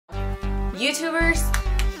YouTubers,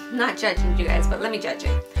 not judging you guys, but let me judge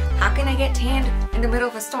it. How can I get tanned in the middle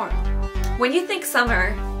of a storm? When you think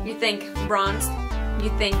summer, you think bronze, you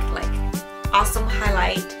think like awesome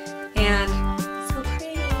highlight, and so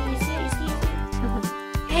pretty.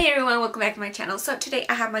 Hey everyone, welcome back to my channel. So today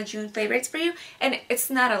I have my June favorites for you, and it's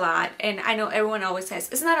not a lot, and I know everyone always says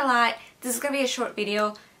it's not a lot, this is gonna be a short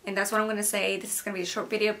video, and that's what I'm gonna say. This is gonna be a short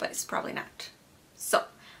video, but it's probably not. So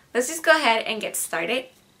let's just go ahead and get started.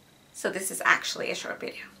 So this is actually a short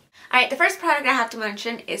video. Alright, the first product I have to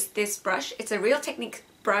mention is this brush. It's a Real Technique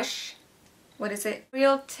brush. What is it?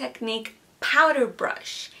 Real Technique powder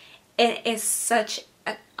brush. It is such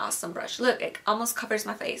an awesome brush. Look, it almost covers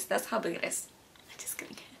my face. That's how big it is. I'm just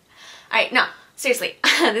kidding. Alright, no, seriously.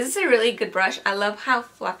 This is a really good brush. I love how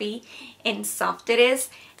fluffy and soft it is.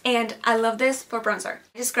 And I love this for bronzer.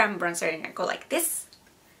 I just grab a bronzer and I go like this,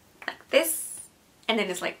 and then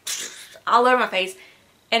it's like all over my face.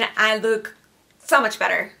 And I look so much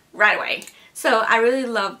better right away. So I really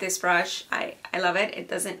love this brush. I love it. It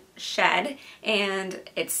doesn't shed and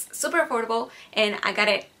it's super affordable, and I got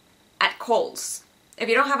it at Kohl's. If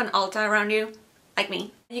you don't have an Ulta around you, like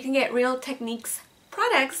me, you can get Real Techniques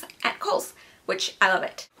products at Kohl's, which I love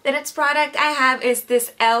it. The next product I have is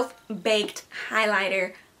this e.l.f. Baked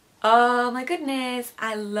Highlighter. Oh my goodness,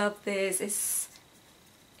 I love this.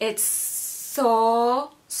 It's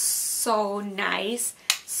so nice.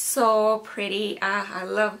 So pretty. I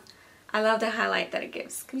love the highlight that it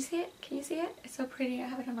gives. Can you see it? Can you see it? It's so pretty. I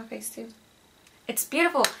have it on my face too. It's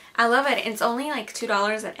beautiful. I love it. It's only like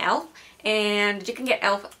 $2 at e.l.f. and you can get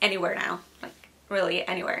e.l.f. anywhere now. Like really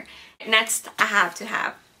anywhere. Next, I have to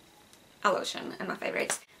have a lotion, and my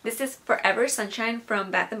favorites. This is Forever Sunshine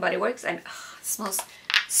from Bath & Body Works, and it smells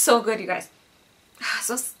so good, you guys. It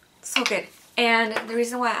smells so good. And the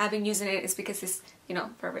reason why I've been using it is because it's, you know,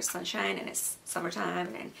 Forever Sunshine and it's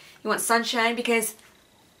summertime and you want sunshine, because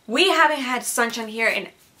we haven't had sunshine here in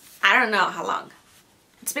I don't know how long.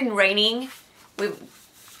 It's been raining. We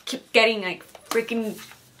keep getting like freaking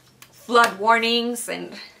flood warnings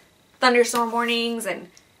and thunderstorm warnings, and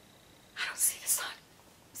I don't see the sun.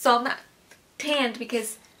 So I'm not tanned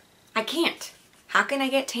because I can't. How can I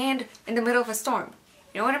get tanned in the middle of a storm?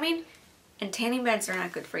 You know what I mean? And tanning beds are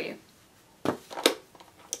not good for you.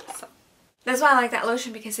 So that's why I like that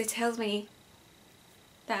lotion, because it tells me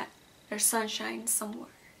that there's sunshine somewhere.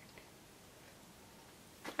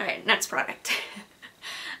 Alright, next product.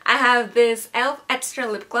 I have this e.l.f. Extra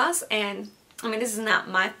Lip Gloss, and I mean, this is not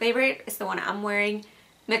my favorite. It's the one I'm wearing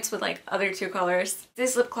mixed with like other two colors.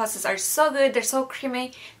 These lip glosses are so good. They're so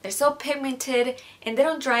creamy. They're so pigmented, and they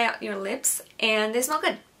don't dry out your lips, and they smell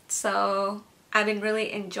good. So I've been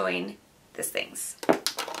really enjoying these things.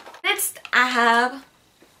 Next, I have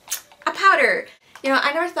a powder. You know,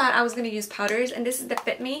 I never thought I was going to use powders, and this is the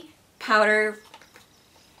Fit Me powder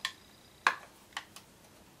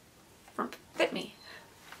from Fit Me.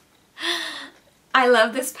 I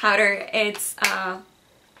love this powder. It's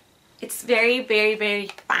very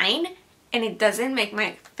fine, and it doesn't make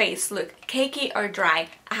my face look cakey or dry.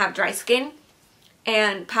 I have dry skin,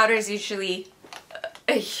 and powders usually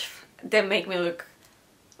they make me look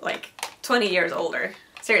like 20 years older.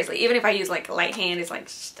 Seriously, even if I use like light hand, it's like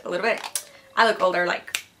just a little bit, I look older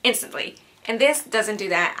like instantly. And this doesn't do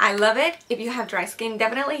that. I love it. If you have dry skin,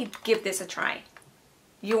 definitely give this a try.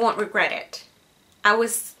 You won't regret it.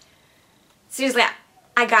 Seriously,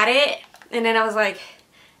 I got it, and then I was like,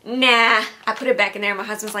 nah. I put it back in there, and my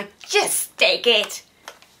husband's like, just take it.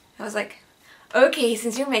 I was like, okay,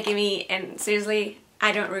 since you're making me, and seriously,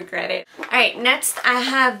 I don't regret it. Alright, next I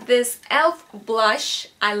have this e.l.f. blush.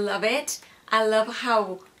 I love it. I love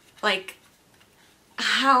how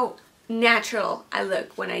natural I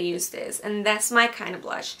look when I use this, and that's my kind of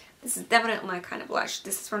blush. This is definitely my kind of blush.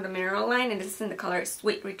 This is from the Mineral line, and this is in the color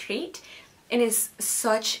Sweet Retreat. And it's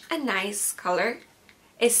such a nice color.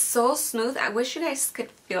 It's so smooth. I wish you guys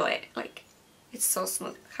could feel it. Like, it's so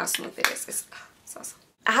smooth. How smooth it is. It's awesome.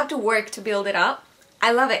 I have to work to build it up.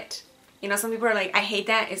 I love it. You know, some people are like, I hate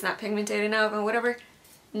that. It's not pigmented enough or whatever.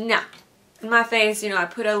 No. In my face, you know, I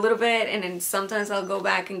put a little bit, and then sometimes I'll go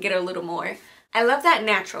back and get a little more. I love that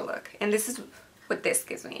natural look, and this is what this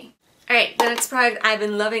gives me. Alright, the next product I've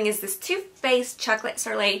been loving is this Too Faced Chocolate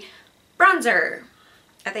Solei bronzer.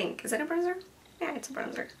 I think. Is it a bronzer? Yeah, it's a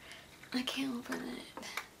bronzer. I can't open it.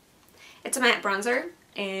 It's a matte bronzer,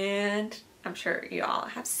 and I'm sure you all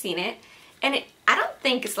have seen it. And I don't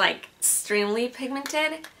think it's like extremely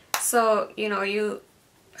pigmented, so you know, you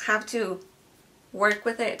have to work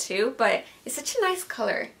with it too, but it's such a nice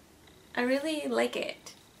color. I really like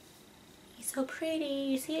it. It's so pretty.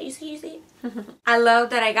 You see it? You see it? I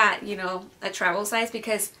love that I got, you know, a travel size,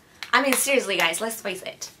 because I mean, seriously guys, let's face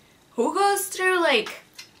it. Who goes through like,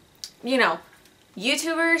 you know,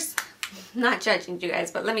 YouTubers, not judging you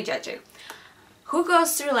guys, but let me judge you. Who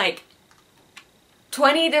goes through like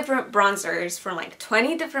 20 different bronzers from like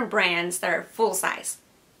 20 different brands that are full size?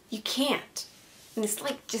 You can't. And it's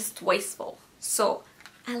like just wasteful. So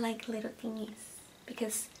I like little thingies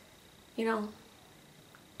because, you know,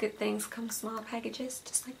 good things come small packages,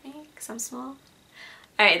 just like me, because I'm small.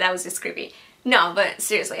 Alright, that was just creepy. No, but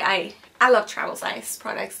seriously, I love travel size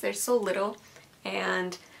products. They're so little,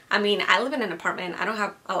 and I mean, I live in an apartment. I don't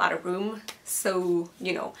have a lot of room, so,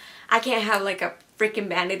 you know, I can't have like a freaking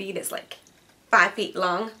vanity that's like 5 feet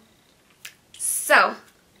long. So,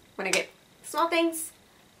 when I get small things,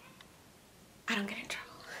 I don't get in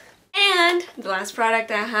trouble. And the last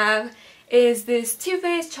product I have is this Too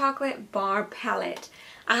Faced Chocolate Bar Palette.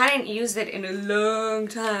 I hadn't used it in a long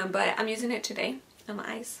time, but I'm using it today on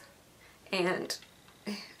my eyes. And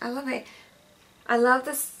I love it. I love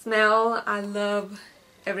the smell. I love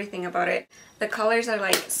everything about it. The colors are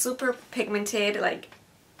like super pigmented, like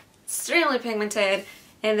extremely pigmented,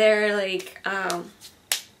 and they're like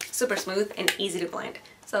super smooth and easy to blend.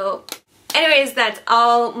 So anyways, that's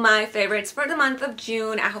all my favorites for the month of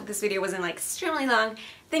June. I hope this video wasn't like extremely long.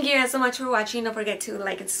 Thank you guys so much for watching. Don't forget to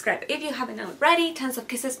like and subscribe if you haven't already. Tons of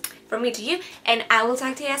kisses from me to you, and I will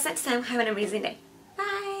talk to you guys next time. Have an amazing day.